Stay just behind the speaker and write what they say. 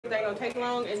because it ain't gonna take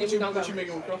long, and then What we're gonna what go. you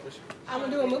making with crawfish? I'm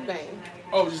gonna do a mukbang.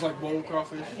 Oh, just like boiled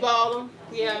crawfish? Ball them,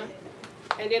 yeah.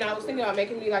 And then I was thinking about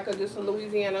making me like just a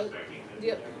Louisiana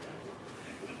dip.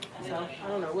 So, I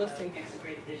don't know, we'll see.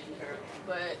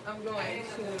 But I'm going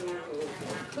to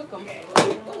cook them.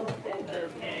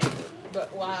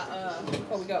 But while,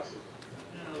 before we go.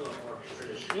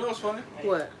 You know what's funny?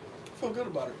 What? I feel good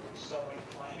about it.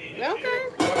 Okay.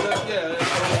 Yeah, that's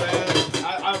so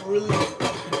bad. I really...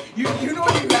 You know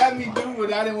what you had me do,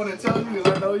 but I didn't want to tell you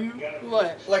because I know you?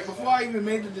 What? Like, before I even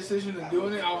made the decision of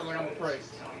doing it, I was like, I'm going to pray.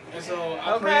 And so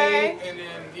I prayed, and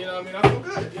then, you know what I mean, I feel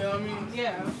good, you know what I mean?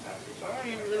 Yeah. I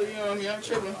ain't really, you know what I mean, I'm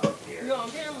tripping. You on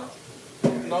camera?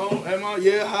 No, am I?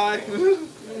 Yeah, hi.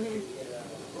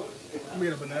 I'm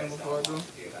getting a banana before I do.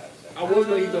 I was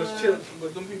going to eat those chips,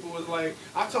 but them people was like,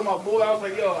 I told my boy, I was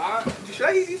like, yo, should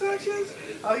I eat these chips?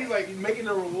 He's like, making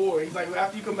a reward. He's like, well,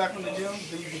 after you come back from the gym,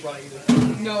 then you can probably eat it.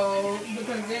 No,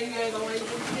 because then you ain't going to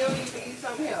still need to eat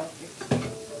something healthy.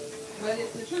 But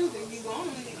it's the truth if you want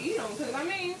them to eat them. Because, I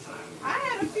mean, I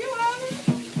had a few of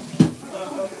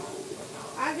them.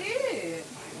 I did.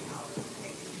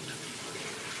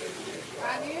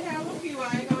 I did have a few. I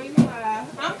ain't going to even lie.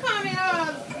 I'm coming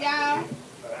up, y'all.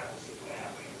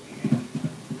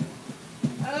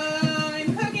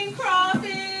 I'm cooking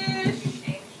crawfish.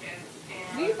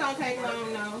 These don't take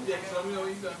long, though. Yeah, let me know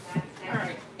when you're done. All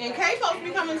right. And Kay's supposed to be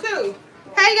coming, too.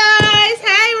 Hey, guys.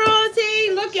 Hey,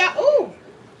 royalty. Look, y'all. Ooh.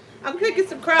 I'm cooking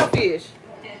some crawfish.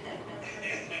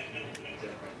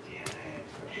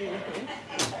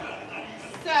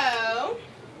 So,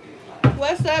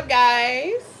 what's up,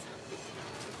 guys?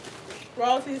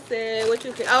 Rosie said, what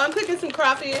you think? Oh, I'm cooking some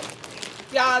crawfish.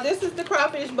 Y'all, this is the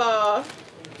crawfish ball.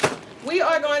 We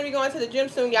are going to be going to the gym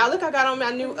soon. Y'all, look, I got on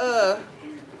my new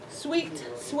sweet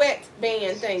sweat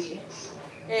band thingy.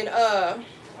 And, let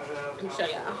me show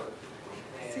y'all.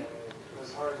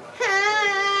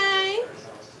 Hey!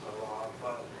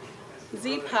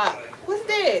 Z-Pop. What's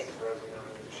that?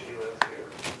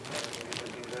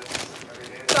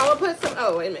 So I'm gonna put some,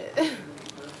 oh, wait a minute.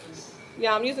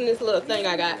 Yeah, I'm using this little thing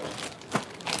I got.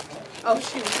 Oh,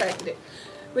 she retracted it.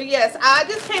 But yes, I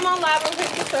just came on live real quick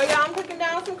to show y'all I'm cooking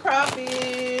down some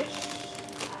crawfish.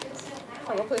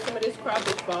 I'm gonna put some of this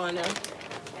crawfish ball in there.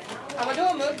 I'm gonna do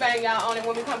a mukbang, y'all, on it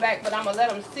when we come back, but I'm gonna let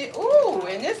them sit. Ooh,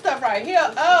 and this stuff right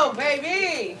here, oh,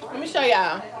 baby. Let me show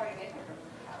y'all.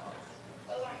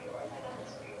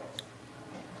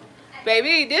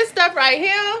 Baby, this stuff right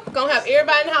here gonna have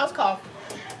everybody in the house coughing.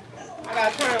 I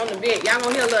gotta turn on the vent. Y'all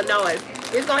gonna hear a little noise.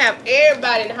 It's gonna have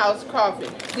everybody in the house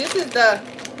coughing. This is the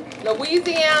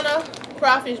Louisiana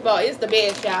crawfish ball. It's the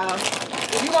best, y'all.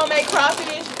 If you gonna make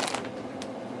crawfish,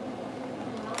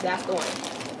 that's the one.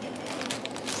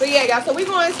 But yeah, y'all, so we're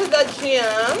going to the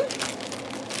gym.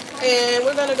 And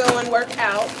we're gonna go and work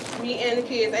out. Me and the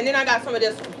kids. And then I got some of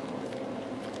this one.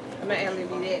 I'm gonna add a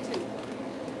little bit of that too.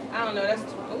 I don't know, that's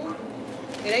too, ooh.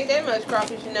 It ain't that much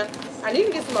crawfish enough. I need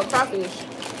to get some more crawfish.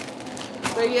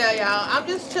 But yeah, y'all, I'm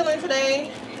just chilling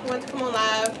today. Want to come on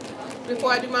live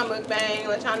before I do my mukbang.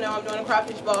 Let y'all know I'm doing a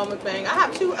crawfish ball mukbang. I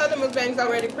have 2 other mukbangs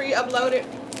already pre-uploaded.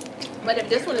 But if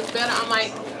this one is better, I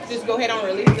might just go ahead and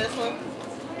release this one.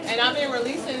 And I've been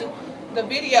releasing the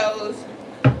videos.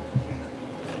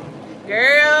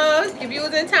 Girls, if you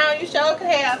was in town, you sure could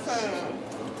have some.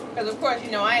 Because of course,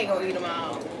 you know, I ain't gonna eat them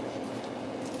all.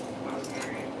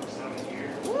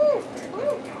 Woo,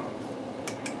 woo.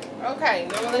 Okay,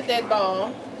 now I'm gonna let that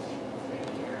ball.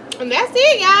 And that's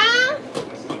it, y'all.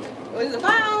 What is the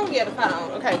phone? Yeah, the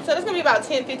phone. Okay, so it's gonna be about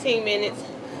 10-15 minutes.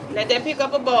 Let that pick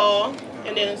up a ball.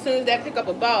 And then as soon as that pick up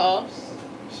a ball,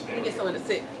 let me get someone to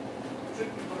sit.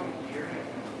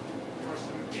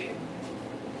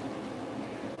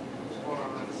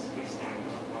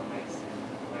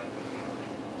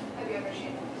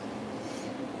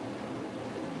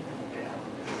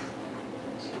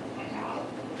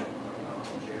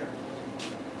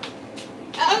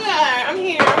 I'm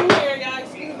here, y'all.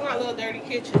 Excuse my little dirty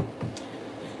kitchen.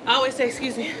 I always say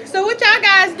excuse me. So what y'all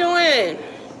guys doing?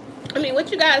 I mean,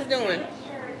 what you guys doing?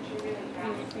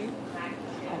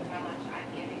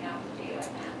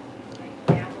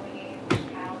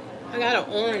 I got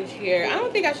an orange here. I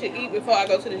don't think I should eat before I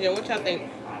go to the gym. What y'all think?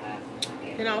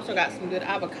 Then I also got some good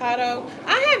avocado.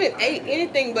 I haven't ate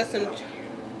anything but some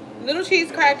little cheese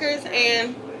crackers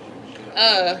and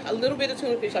a little bit of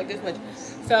tuna fish, like this much.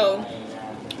 So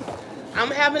I'm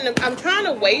trying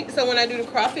to wait so when I do the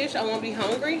crawfish I won't be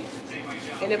hungry.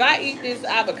 And if I eat this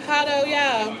avocado,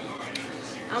 y'all,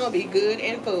 I'm gonna be good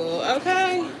and full,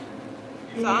 okay?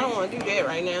 So I don't want to do that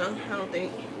right now. I don't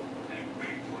think.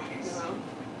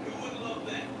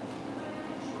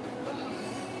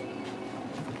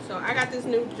 So So I got this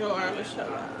new jar. I'm gonna show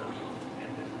y'all.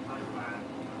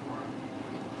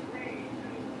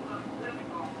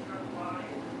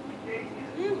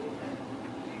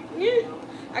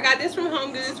 I got this from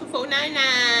Home Goods for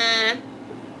 $4.99.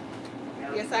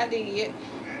 Yes, I did.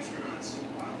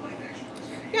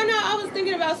 Y'all know, I was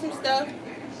thinking about some stuff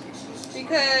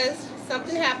because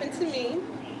something happened to me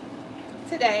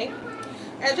today.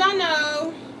 As y'all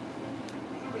know,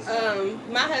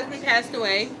 my husband passed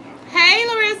away. Hey,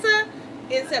 Larissa!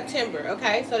 In September,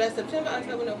 okay? So that's September,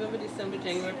 October, November, December,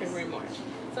 January, February, March.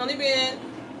 It's only been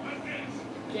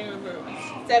January, February,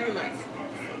 7 months.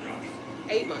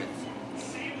 8 months.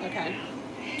 Okay.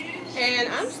 And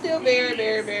I'm still very,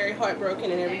 very, very heartbroken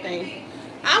and everything.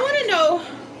 I want to know,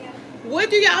 what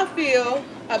do y'all feel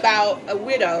about a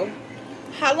widow?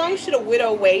 How long should a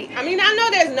widow wait? I mean, I know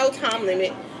there's no time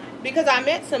limit because I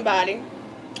met somebody,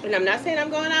 and I'm not saying I'm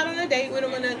going out on a date with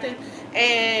them or nothing,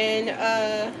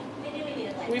 and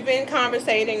we've been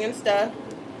conversating and stuff,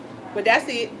 but that's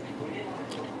it.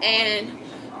 And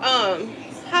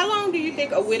how long do you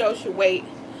think a widow should wait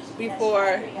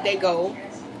before they go,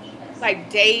 like,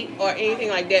 date or anything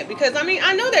like that? Because I mean,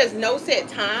 I know there's no set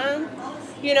time,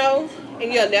 you know,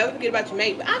 and you'll never forget about your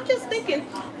mate, but I'm just thinking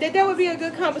that would be a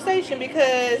good conversation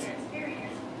because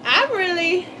I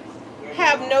really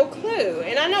have no clue.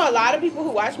 And I know a lot of people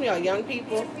who watch me are young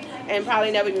people and probably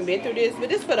never even been through this, but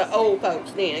this for the old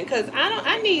folks then, because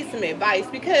I need some advice,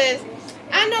 because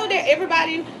I know that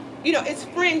everybody, you know, it's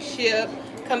friendship,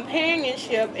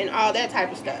 companionship, and all that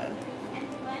type of stuff.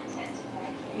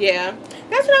 Yeah,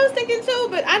 that's what I was thinking too,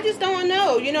 but I just don't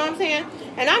know, you know what I'm saying?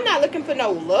 And I'm not looking for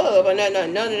no love or none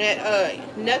of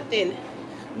that, nothing,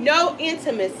 no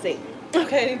intimacy,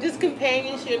 okay? Just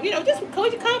companionship, you know, just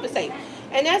conversate,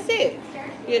 and that's it,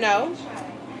 you know?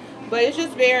 But it's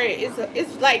just very,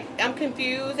 it's like I'm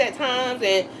confused at times,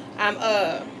 and I'm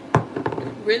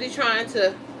really trying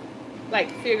to, like,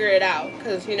 figure it out,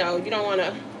 because, you know, you don't want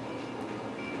to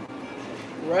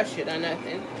rush it or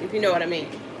nothing, if you know what I mean.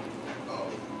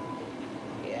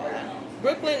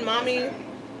 Brooklyn Mommy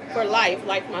for Life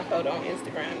liked my photo on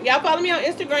Instagram. Y'all follow me on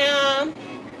Instagram.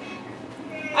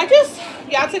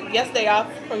 Y'all took yesterday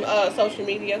off from social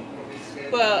media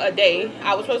for a day.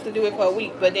 I was supposed to do it for a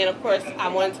week, but then of course I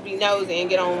wanted to be nosy and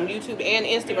get on YouTube and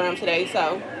Instagram today,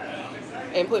 so,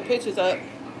 and put pictures up.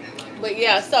 But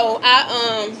yeah, so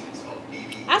I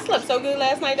slept so good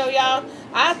last night though, y'all.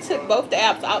 I took both the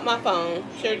apps out my phone.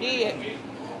 Sure did.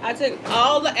 I took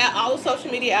all the social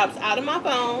media apps out of my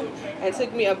phone and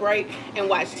took me a break and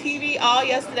watched TV all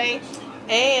yesterday.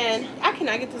 And I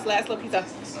cannot get this last little piece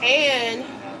off. And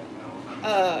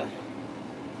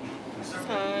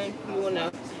time, you will know.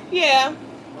 Yeah,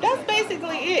 that's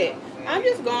basically it. I'm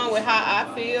just going with how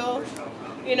I feel,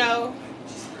 you know.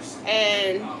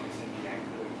 And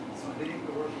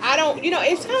I don't, you know,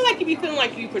 it's kind of like you be feeling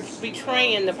like you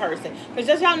betraying the person. Because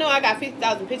just y'all know I got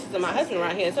 50,000 pictures of my husband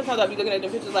around here. And sometimes I'll be looking at the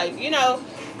pictures like, you know,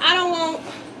 I don't want,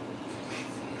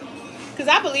 because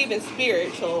I believe in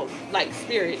spiritual, like,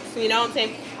 spirits, you know what I'm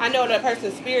saying? I know that a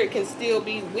person's spirit can still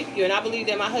be with you. And I believe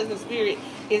that my husband's spirit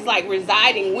is, like,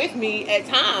 residing with me at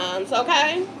times,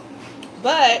 okay?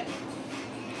 But,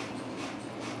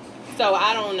 so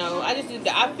I don't know. I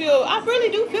really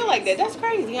do feel like that. That's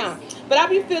crazy, huh? But I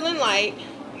be feeling like,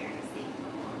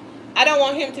 I don't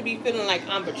want him to be feeling like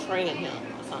I'm betraying him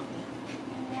or something.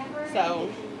 So,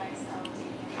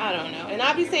 I don't know. And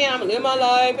I be saying I'm going to live my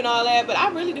life and all that, but I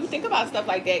really do think about stuff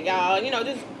like that, y'all. You know,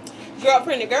 just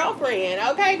girlfriend to girlfriend.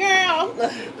 Okay, girl?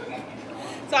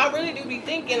 So, I really do be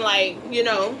thinking, like, you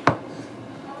know.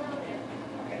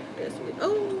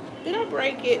 Oh, did I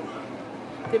break it?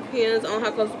 Depends on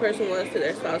how close the person was to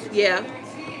their spouse. Yeah.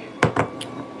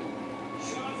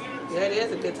 That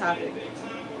is a good topic.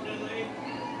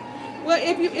 Well,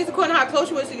 it's according to how close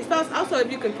you was to your spouse. Also,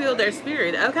 if you can feel their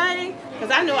spirit, okay?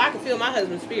 Because I know I can feel my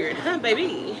husband's spirit. Huh,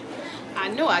 baby? I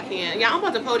know I can. Yeah, I'm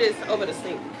about to pour this over the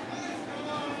sink.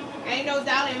 Ain't no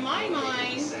doubt in my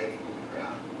mind.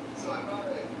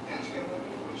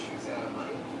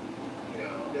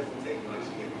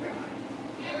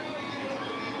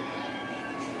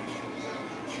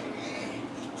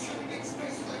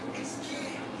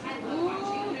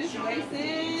 Ooh, this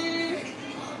racing.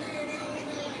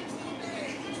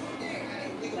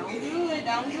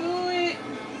 Don't do it.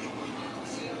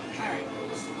 Alright.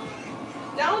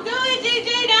 Don't do it,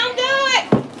 Gigi. Don't do it.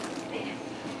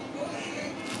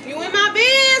 You in my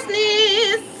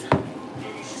business.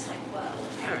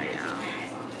 Alright, y'all.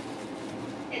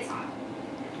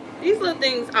 These little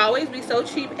things always be so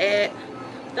cheap at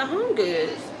the Home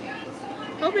Goods.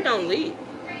 Hope it don't leak.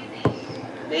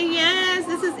 But yes,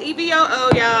 this is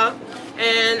EVOO, y'all.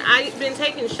 and I've been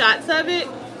taking shots of it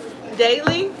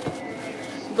daily,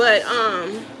 but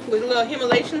with a little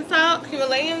Himalayan salt,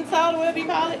 or whatever you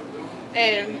call it,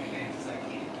 and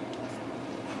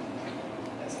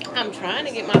I'm trying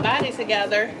to get my body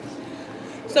together.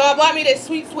 So I bought me this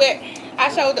Sweet Sweat. I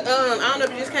showed, I don't know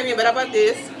if you just came in, but I bought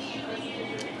this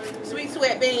Sweet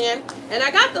Sweat band, and I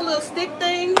got the little stick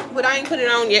thing, but I ain't put it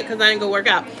on yet because I ain't gonna work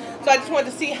out. So I just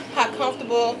wanted to see how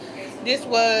comfortable this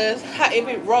was, if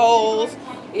it rolls,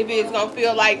 if it's gonna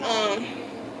feel like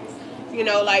you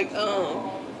know, like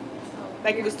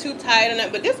it was too tight or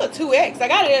not. But this is a 2X. I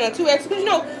got it in a 2X because, you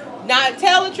know, now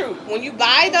tell the truth, when you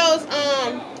buy those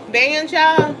bands,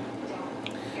 y'all,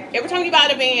 every time you buy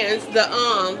the bands, that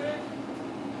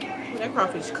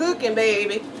crawfish cooking,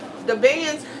 baby, the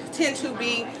bands tend to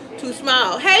be too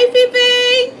small. Hey,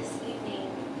 Fifi.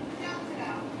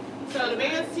 So the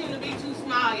bands tend to be too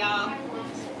small, y'all.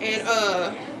 And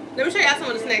let me show y'all some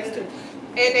of the snacks too.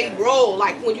 And they roll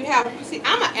like when you have, see,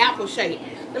 I'm an apple shape.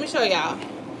 Let me show y'all.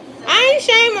 I ain't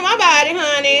shaming my body,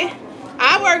 honey.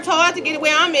 I worked hard to get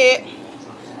where I'm at.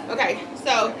 Okay,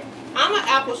 so I'm an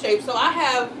apple shape, so I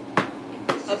have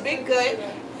a big gut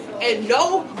and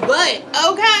no butt,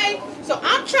 okay? So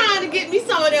I'm trying to get me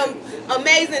some of them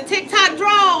amazing TikTok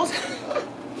draws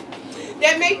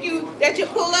that you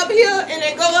pull up here and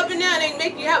they go up and down and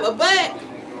make you have a butt.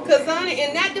 Cause honey,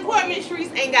 in that department,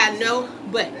 Cherice ain't got no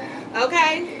butt,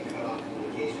 okay?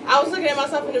 I was looking at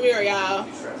myself in the mirror, y'all,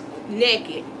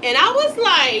 naked, and I was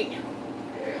like,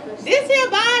 this here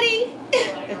body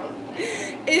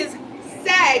is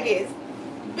sagging,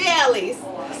 belly,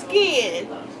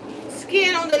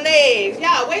 skin on the legs.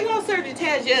 Y'all, weight loss surgery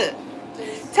tears you up.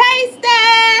 Taste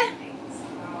that.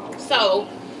 So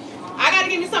I gotta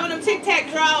give you some of them TikTok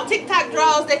draws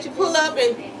that you pull up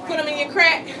and put them in your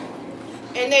crack,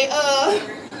 and they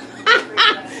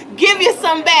give you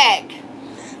some back.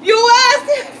 You was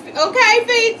okay,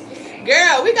 feet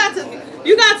girl. You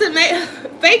got to make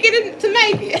fake it to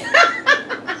make it.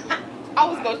 I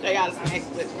was gonna show y'all some next,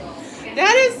 but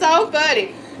that is so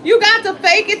funny. You got to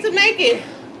fake it to make it.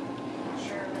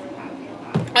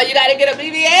 Or you gotta get a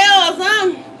BBL or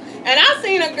something. And I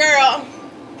seen a girl,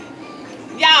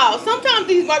 y'all, sometimes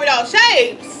these Barbie doll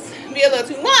shapes be a little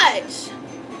too much,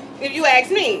 if you ask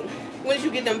me, once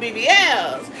you get them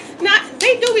BBLs. Now,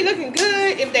 they do be looking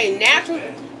good if they natural,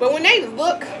 but when they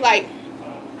look like,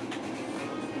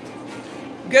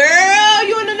 girl,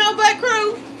 you in the No Butt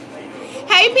crew?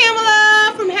 Hey,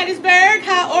 Pamela from Hattiesburg,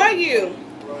 how are you?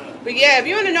 But yeah, if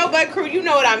you're in the No Butt crew, you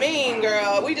know what I mean,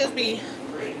 girl. We just be,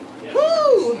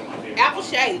 whoo, apple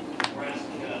shape.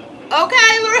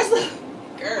 Okay, Larissa?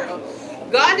 Girl,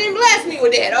 God didn't bless me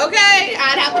with that, okay?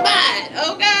 I'd have to buy it,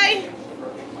 okay?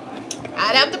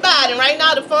 I'd have to buy it, and right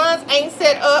now the funds ain't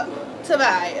set up to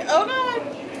buy it,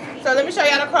 okay? So let me show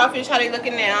y'all the crawfish, how they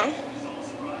looking now.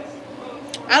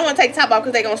 I don't want to take the top off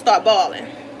because they're going to start balling.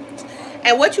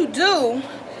 And what you do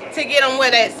to get them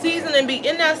where that seasoning be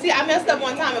in there, see, I messed up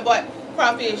one time and bought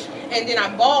crawfish, and then I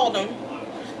balled them,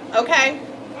 okay?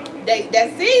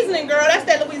 That seasoning, girl, that's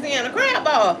that Louisiana crab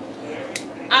ball.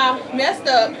 I messed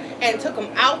up and took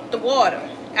them out the water.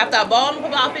 After I boiled them for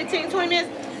about 15-20 minutes,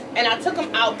 and I took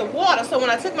them out the water. So when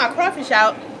I took my crawfish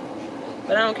out,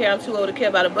 but I don't care, I'm too old to care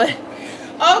about it, but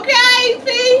okay,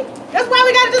 see? That's why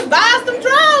we gotta just buy some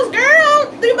draws, girl.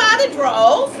 You buy the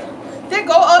draws. They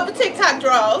go up, the TikTok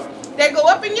draws. They go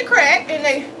up in your crack, and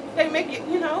they make it,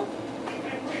 you know.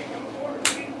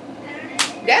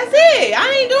 That's it. I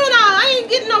ain't doing all, I ain't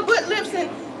getting no butt lips and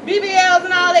BBLs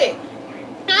and all that.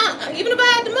 Even if I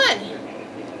had the money.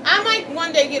 I might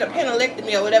one day get a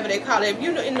pennilectomy or whatever they call it. If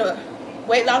you know, in the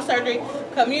weight loss surgery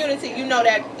community, you know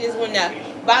that is when the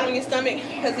bottom of your stomach,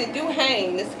 because it do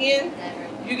hang, the skin,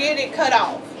 you get it cut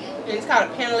off. And it's called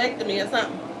a pennilectomy or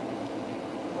something.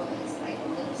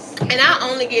 And I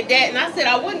only get that, and I said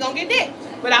I wasn't going to get that.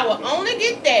 But I will only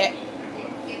get that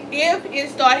if it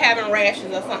start having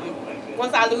rashes or something.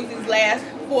 Once I lose these last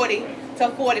 40 to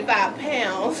 45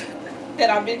 pounds that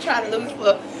I've been trying to lose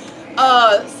for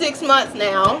 6 months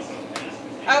now.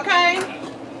 Okay?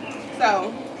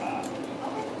 So,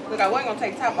 look, I wasn't going to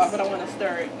take the top off, but I want to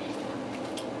stir it.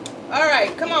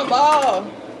 Alright, come on, ball.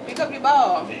 Pick up your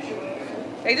ball.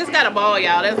 They just got a ball,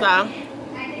 y'all. That's all.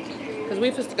 Because we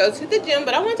supposed to go to the gym,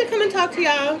 but I wanted to come and talk to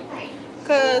y'all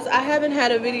because I haven't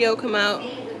had a video come out.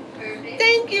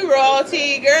 Thank you,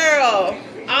 Royalty, girl.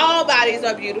 All bodies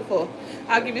are beautiful.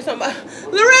 I'll give you some.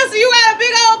 Larissa, you got a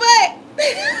big old butt.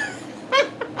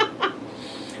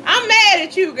 I'm mad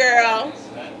at you, girl.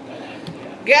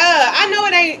 God, I know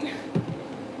it ain't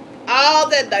all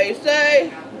that they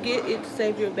say. Get it to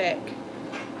save your back.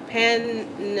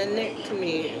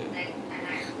 Panectomy.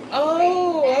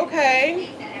 Oh, okay.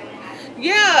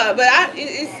 Yeah, but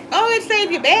it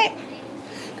saves your back.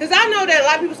 Because I know that a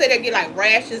lot of people say they get like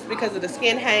rashes because of the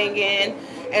skin hanging.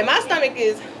 And my stomach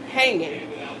is hanging.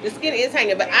 The skin is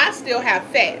hanging, but I still have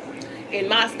fat in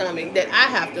my stomach that I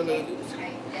have to lose.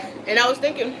 And I was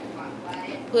thinking,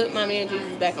 put my man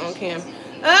Jesus back on camera.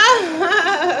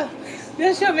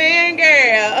 That's your man,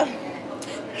 girl.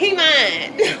 He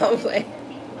mine. I was like,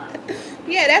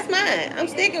 yeah, that's mine. I'm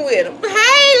sticking with him.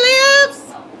 Hey, Lips.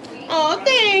 Oh,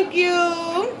 thank you.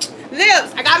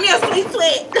 Lips, I got me a sweet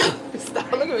sweat.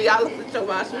 Stop, look at me. Y'all look at show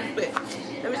my sweet sweat.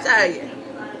 Let me show you.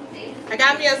 I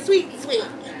got me a sweet sweat.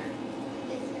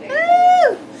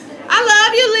 Woo. I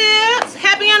love you, Lips.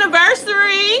 Happy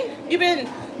anniversary. You've been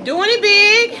doing it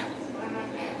big.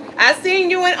 I seen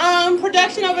you in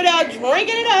production over there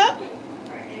drinking it up.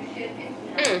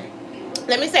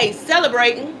 Let me say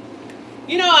celebrating.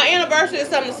 You know, our anniversary is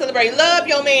something to celebrate. Love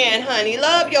your man, honey.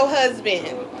 Love your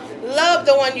husband. Love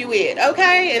the one you with,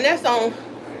 okay? And that's on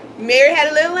Mary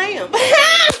Had a Little Lamb.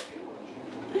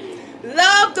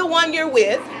 Love the one you're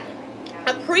with.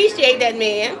 Appreciate that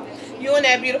man. You and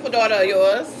that beautiful daughter of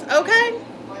yours, okay?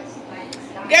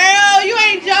 Girl, you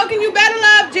ain't joking. You better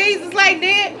love Jesus like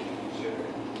that.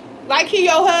 Like he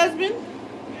your husband.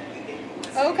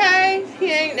 Okay?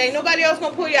 Ain't nobody else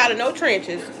gonna pull you out of no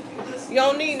trenches. You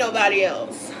don't need nobody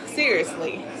else.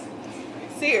 Seriously.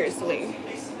 Seriously.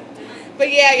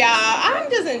 But yeah, y'all,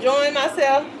 I'm just enjoying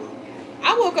myself.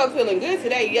 I woke up feeling good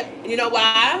today. You know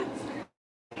why?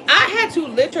 I had to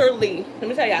literally, let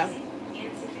me tell y'all,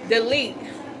 delete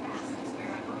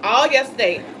all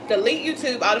yesterday. Delete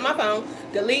YouTube out of my phone.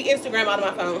 Delete Instagram out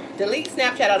of my phone. Delete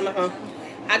Snapchat out of my phone.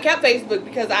 I kept Facebook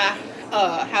because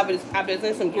I've been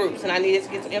in some groups and I needed to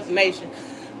get some information.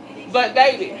 But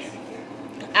baby,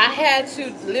 I had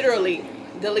to literally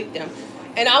delete them.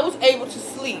 And I was able to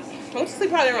sleep. I went to sleep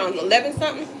probably around 11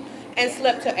 something and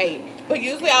slept till 8. But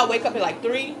usually I'll wake up at like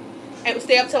 3 and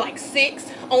stay up till like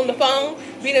 6 on the phone.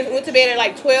 Went to bed at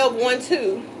like 12, 1,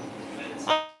 2.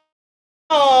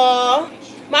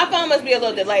 Aww. My phone must be a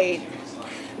little delayed.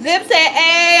 Zip said,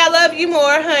 hey, I love you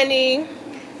more, honey.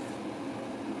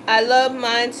 I love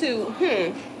mine too.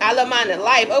 I love mine to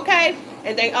life, okay?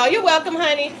 And you're welcome,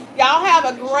 honey. Y'all have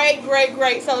a great, great,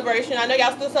 great celebration. I know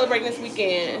y'all still celebrating this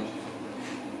weekend.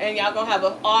 And y'all gonna have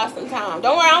an awesome time.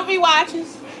 Don't worry, I'm gonna be watching.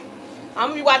 I'm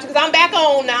gonna be watching because I'm back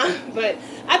on now. But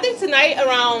I think tonight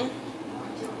around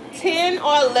 10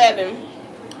 or 11,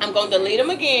 I'm gonna delete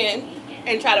them again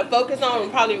and try to focus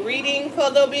on probably reading for a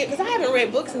little bit. Because I haven't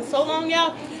read books in so long,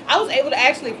 y'all. I was able to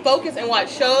actually focus and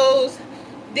watch shows.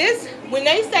 When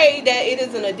they say that it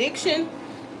is an addiction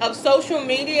of social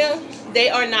media, they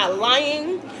are not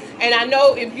lying. And I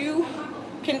know if you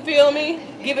can feel me,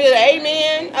 give it an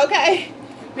amen, okay?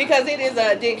 Because it is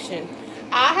an addiction.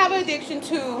 I have an addiction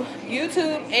to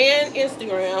YouTube and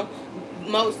Instagram,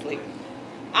 mostly.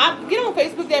 I get on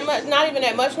Facebook that much, not even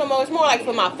that much no more. It's more like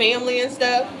for my family and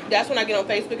stuff. That's when I get on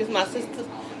Facebook. It's my sisters,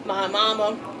 my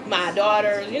mama, my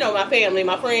daughters, you know, my family,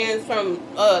 my friends from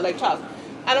Lake Charles.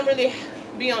 I don't really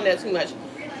be on there too much.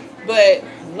 But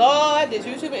Lord, this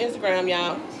YouTube and Instagram,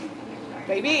 y'all,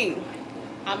 baby,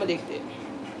 I'm addicted.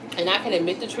 And I can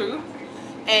admit the truth.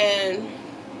 And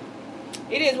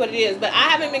it is what it is. But I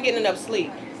haven't been getting enough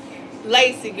sleep.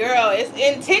 Lacey, girl, it's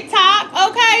in TikTok.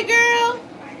 Okay, girl.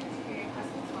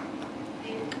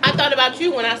 I thought about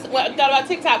you I thought about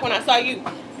TikTok when I saw you.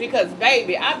 Because,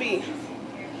 baby,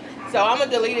 So I'm going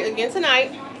to delete it again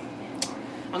tonight.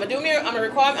 I'm going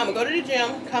to go to the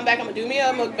gym, come back, I'm going to do me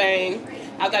a mukbang.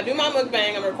 I got to do my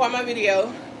mukbang, I'm going to record my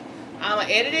video. I'm going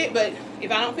to edit it, but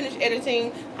if I don't finish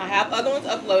editing, I have other ones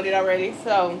uploaded already,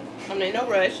 so I'm in no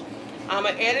rush. I'm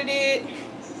going to edit it.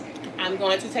 I'm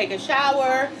going to take a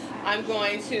shower. I'm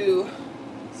going to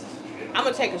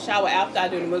take a shower after I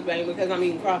do the mukbang because I'm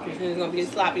eating crawfish and it's going to be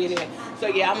sloppy anyway. So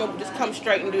yeah, I'm going to just come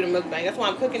straight and do the mukbang. That's why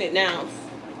I'm cooking it now.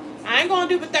 I ain't going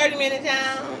to do for 30 minutes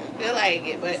now. Feel like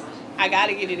it, but I got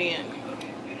to get it in.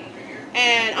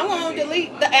 And I'm going to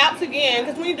delete the apps again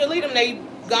because when you delete them, they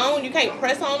gone. You can't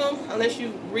press on them unless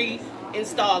you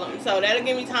reinstall them. So that'll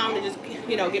give me time to just,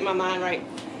 you know, get my mind right.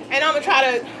 And I'm going to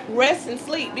try to rest and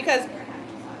sleep because,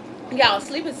 y'all,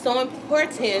 sleep is so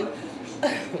important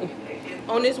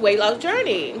on this weight loss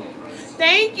journey.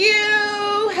 Thank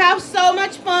you. Have so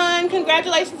much fun.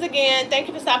 Congratulations again. Thank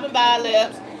you for stopping by,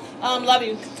 Lips. Love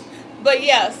you. But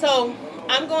yeah, so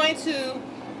I'm going to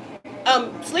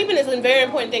sleeping is a very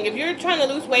important thing. If you're trying to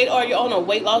lose weight or you're on a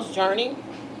weight loss journey,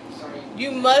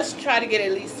 you must try to get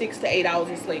at least 6 to 8 hours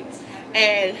of sleep.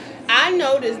 And I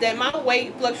noticed that my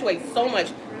weight fluctuates so much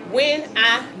when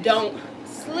I don't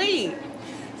sleep.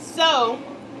 So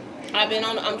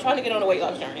I'm trying to get on a weight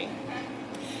loss journey.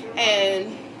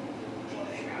 And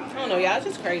I don't know, y'all, it's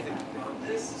just crazy.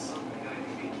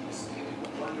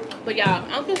 But y'all,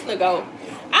 I'm just gonna go.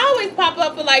 I always pop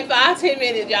up for like 5-10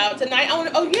 minutes, y'all. Tonight, I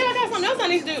got something else I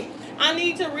need to do. I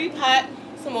need to repot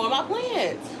some more of my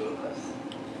plants.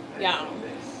 Y'all,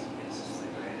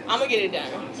 I'm gonna get it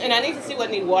done. And I need to see what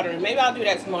needs watering. Maybe I'll do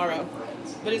that tomorrow.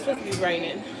 But it's supposed to be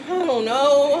raining. I don't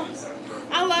know.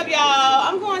 I love y'all.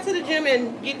 I'm going to the gym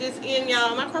and get this in,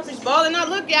 y'all. My crawfish balling out.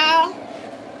 Look, y'all.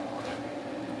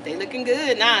 They looking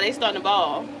good now. They starting to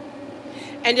ball.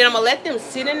 And then I'm going to let them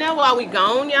sit in there while we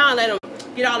gone, y'all. Let them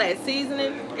get all that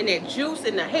seasoning and that juice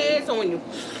in the head. So when you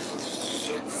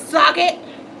suck it,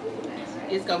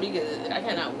 it's going to be good. I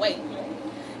cannot wait.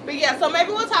 But yeah, so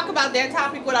maybe we'll talk about that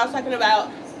topic, what I was talking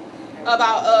about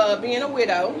being a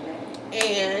widow.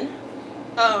 And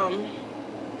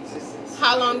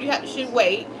how long you should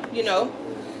wait, you know.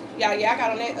 Yeah, I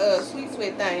got on that sweet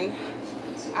sweat thing.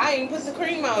 I ain't put the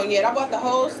cream on yet. I bought the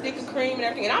whole stick of cream and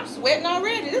everything, and I'm sweating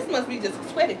already. This must be just a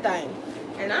sweaty thing.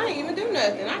 And I ain't even do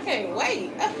nothing. I can't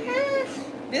wait.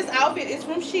 This outfit is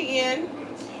from Shein.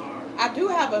 I do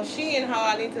have a Shein haul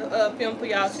I need to film for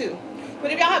y'all too.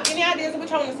 But if y'all have any ideas of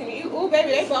what y'all want to see me eat, ooh baby,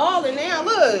 they balling now.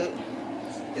 Look,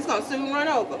 it's gonna soon run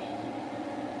over.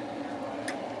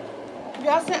 If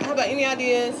y'all have any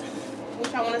ideas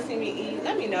what y'all want to see me eat,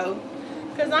 let me know.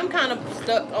 Because I'm kind of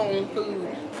stuck on food.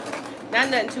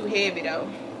 Not nothing too heavy though.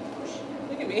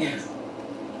 Look at me.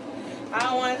 I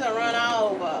don't want it to run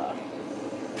over.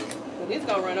 But it's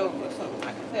going to run over or something.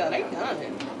 I can tell they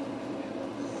done.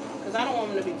 Because I don't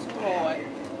want them to be too hard.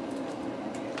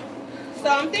 So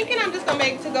I'm thinking I'm just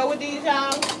going to go with these,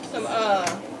 y'all. Some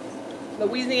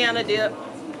Louisiana dip.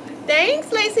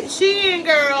 Thanks, Lacey. Shein,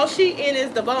 girl. Shein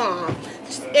is the bomb.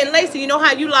 And Lacey, you know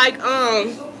how you like,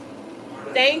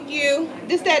 thank you.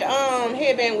 This that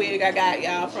headband wig I got,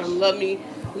 y'all, from Love Me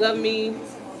Hair,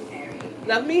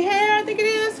 I think it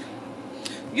is.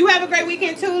 You have a great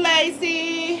weekend too,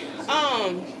 Lacey.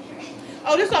 Oh,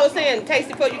 this is what I was saying,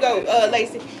 Tasty, before you go,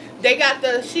 Lacey. They got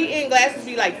the Shein glasses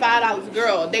be like $5.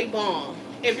 Girl, they bomb.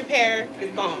 Every pair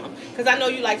is bomb. Because I know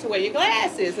you like to wear your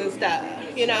glasses and stuff,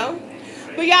 you know.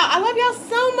 But y'all, I love y'all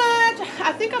so much.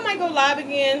 I think I might go live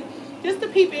again just to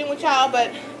peep in with y'all,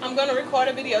 but I'm going to record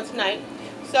a video tonight.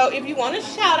 So if you want to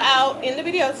shout out in the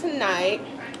video tonight,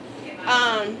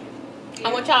 I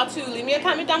want y'all to leave me a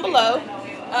comment down below.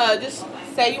 Just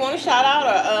say you want to shout out,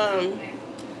 or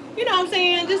you know what I'm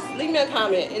saying, just leave me a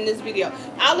comment in this video.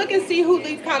 I'll look and see who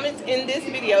leaves comments in this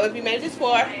video if you made this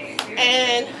far,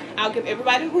 and I'll give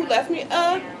everybody who left me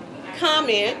a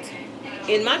comment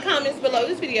in my comments below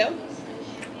this video.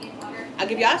 I'll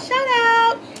give y'all a shout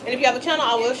out, and if you have a channel,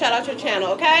 I will shout out your channel,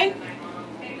 okay?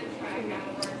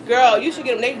 Girl, you should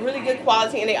get them. They really good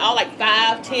quality, and they all like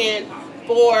 $5, $10, $4,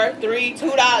 $3, $2. You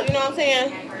know what I'm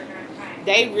saying?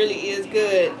 They really is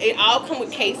good. It all come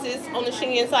with cases on the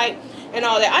Shein site and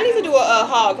all that. I need to do a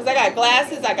haul because I got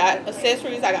glasses, I got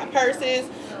accessories, I got purses,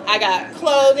 I got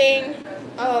clothing.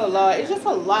 Oh Lord, it's just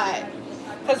a lot.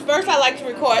 Because first I like to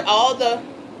record all the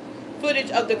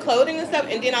footage of the clothing and stuff,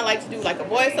 and then I like to do like a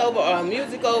voiceover or a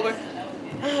music over.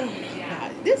 I don't know,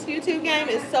 God. This YouTube game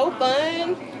is so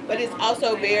fun, but it's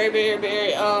also very, very,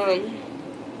 very a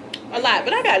lot.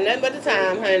 But I got nothing but the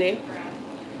time, honey.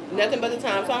 Nothing but the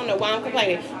time. So I don't know why I'm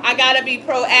complaining. I gotta be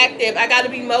proactive. I gotta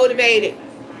be motivated,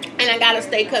 and I gotta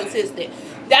stay consistent.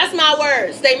 That's my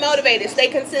word. Stay motivated. Stay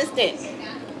consistent.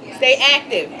 Stay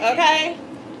active. Okay.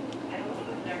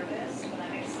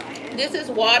 This is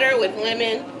water with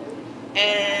lemon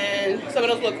and some of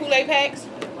those little Kool-Aid packs.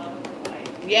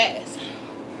 Yes.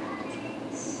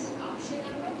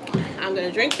 I'm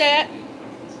gonna drink that.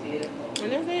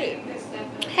 And that's it.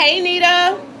 Hey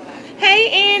Nita. Hey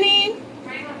Annie.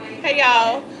 Hey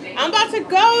y'all. I'm about to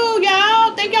go,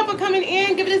 y'all. Thank y'all for coming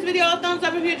in. Give this video a thumbs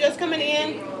up if you're just coming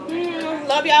in.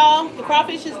 Love y'all. The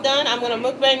crawfish is done. I'm gonna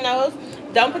mukbang those.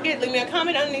 Don't forget, leave me a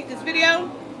comment underneath this video.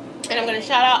 And I'm gonna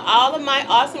shout out all of my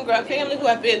awesome Grub family who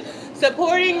have been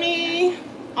supporting me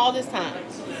all this time.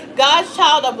 God's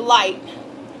Child of Light.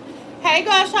 Hey,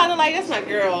 God's Child of Light. That's my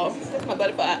girl. That's my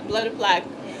butterfly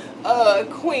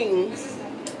queen.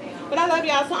 But I love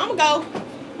y'all, so I'm gonna go.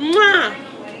 Mwah.